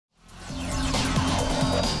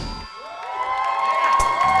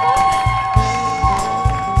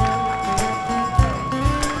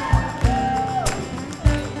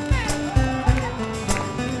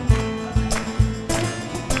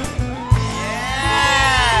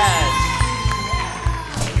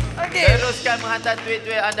silakan menghantar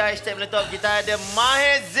tweet-tweet anda #MeleTOP. Kita ada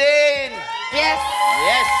Maher Zain. Yes.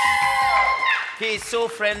 Yes. He is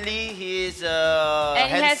so friendly. He is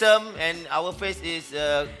handsome, and our face is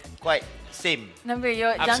quite same. Nabil,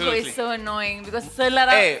 your janggut is so annoying because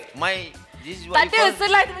selarang. This is what tak ada,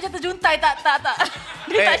 selai tu macam terjuntai. Tak.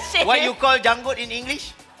 Dia tak share. What you call janggut in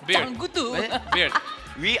English? Beard. Janggut tu. Beard.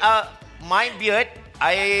 My beard.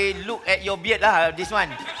 I look at your beard lah, this one.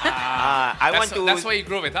 That's why you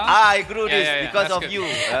grew it, huh? I grew this because of you.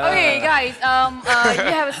 Okay, guys, you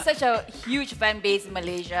have such a huge fan base in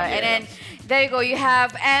Malaysia. And then, there you go, you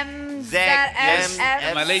have MZFFC.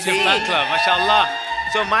 Malaysian fan club, mashallah.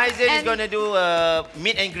 So Maher Zain is going to do a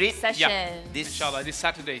meet and greet session. Inshallah, this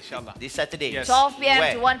Saturday, inshallah. This Saturday. Yes. 12 p.m.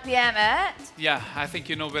 to 1 p.m. at? Yeah, I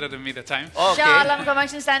think you know better than me the time. Okay. Shah Alam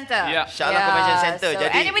Convention Center. Yeah. Shah Alam Convention Center. So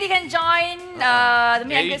Jadi, anybody can join the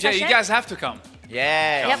meet and greet session. You guys have to come.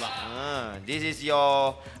 Yes. Yep. This is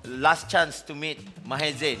your last chance to meet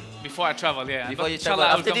Maher Zain. Before I travel, yeah. Before you travel.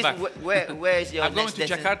 Inshallah, After I'll come this, back. where is your I'm going next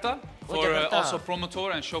to Jakarta for Jakarta. also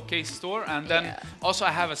promotor and showcase store, and then also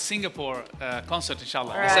I have a Singapore concert,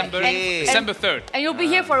 inshallah, Right. December 3rd. And you'll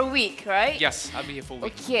be here for a week, right? Yes, I'll be here for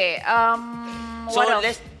a week. Okay. So What else?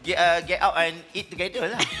 let's get out and eat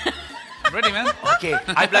together lah. Ready, man? Okay,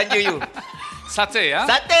 I belanja you. Satay, yeah?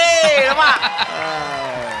 Satay, lemak.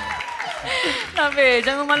 Nabil,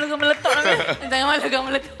 jangan malukan MeleTOP, Nabil. Jangan malukan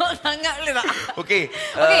MeleTOP sangat boleh tak? Okay.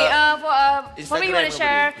 Okay, for me, you want to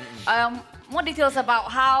Instagram share more details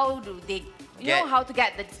about how do they, how to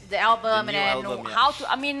get the album, and then album, how to,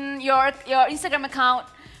 I mean, your Instagram account,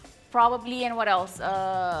 probably, and what else?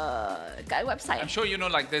 Website. I'm sure you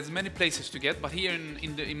know, like, there's many places to get, but here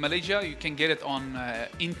in Malaysia, you can get it on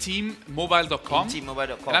inteammobile.com.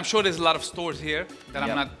 Inteammobile.com. And I'm sure there's a lot of stores here that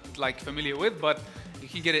I'm not, like, familiar with, but you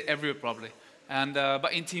can get it everywhere, probably. And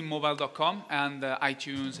but inteammobile.com and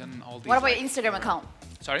iTunes and all these. What about your Instagram account?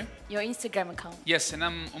 Sorry? Your Instagram account. Yes, and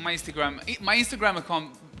I'm on my Instagram. My Instagram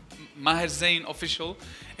account, Maher Zain Official,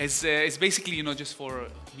 is basically, you know, just for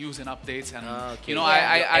news and updates, and you know,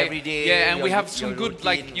 I every day. and we have some good, routine,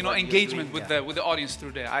 like, you know, engagement with the audience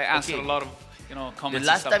through there. I answer a lot of, you know, comments. The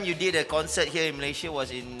last and stuff. time you did a concert here in Malaysia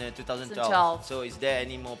was in 2012. 2012. So is there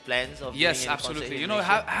any more plans of Yes, doing any concert absolutely. in You know,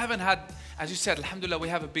 Malaysia? I haven't had, as you said, alhamdulillah, we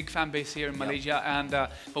have a big fan base here in Malaysia, and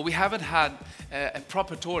but we haven't had a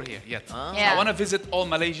proper tour here yet. I want to visit all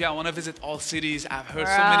Malaysia. I want to visit all cities. I've heard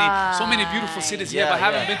so many beautiful cities here, but I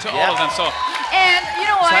haven't been to all of them. So, and you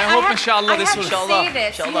know what? So I hope, inshallah, this will. Say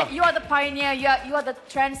this. You are the pioneer. You are the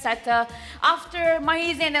trendsetter. After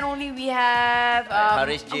Maher Zain, then only we have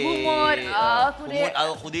Haris J. Humud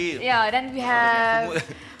Al-Khudir. Yeah, then we have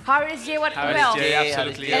Haris J. What else?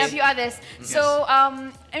 Absolutely. And a few others. So, I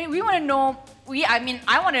mean, we want to know.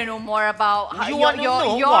 I want to know more about how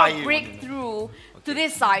your breakthrough to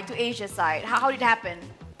this side, to Asia side. How did it happen?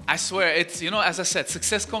 I swear, it's, you know, as I said,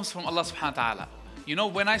 success comes from Allah Subhanahu wa Taala. You know,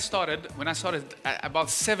 when I started about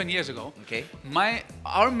 7 years ago,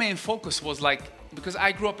 our main focus was like, because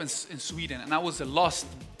I grew up in Sweden and I was a lost,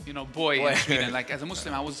 you know, boy in Sweden. Like, as a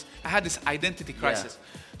Muslim, I had this identity crisis.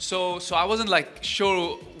 So I wasn't like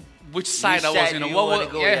sure which side I was, you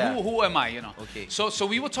know, who am I, you know. So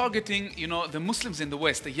we were targeting, you know, the Muslims in the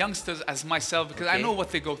West, the youngsters as myself, because I know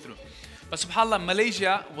what they go through. But subhanAllah,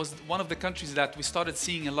 Malaysia was one of the countries that we started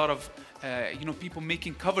seeing a lot of, you know, people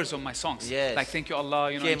making covers of my songs. Like, thank you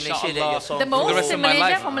Allah, you know, inshallah. The most in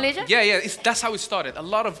Malaysia, from Malaysia? Yeah, that's how it started. A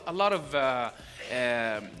lot of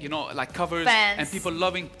you know, like covers and people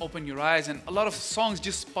loving Open Your Eyes, and a lot of songs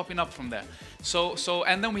just popping up from there. So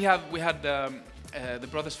and then we had the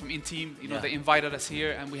brothers from Inteam, you know, they invited us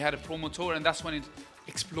here, and we had a promo tour, and that's when it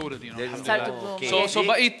exploded, you know.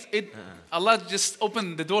 But Allah just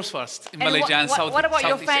opened the doors first in Malaysia and Southeast Asia. What about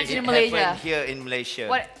your fans in Malaysia? Here in Malaysia.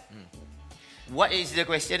 What is the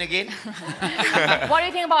question again? What do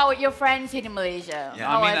you think about your friends here in Malaysia?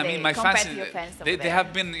 How are they my compared fans, to your fans over they there?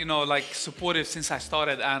 have been, you know, like supportive since I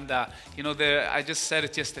started, and you know, I just said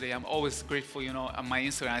it yesterday. I'm always grateful, you know, on my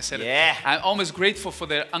Instagram. I said it. I'm always grateful for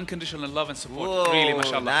their unconditional love and support. Whoa, really,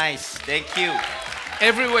 mashallah. Nice, thank you.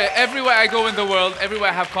 Everywhere I go in the world, everywhere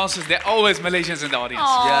I have concerts, there are always Malaysians in the audience.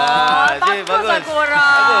 Bagus lah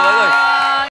korang.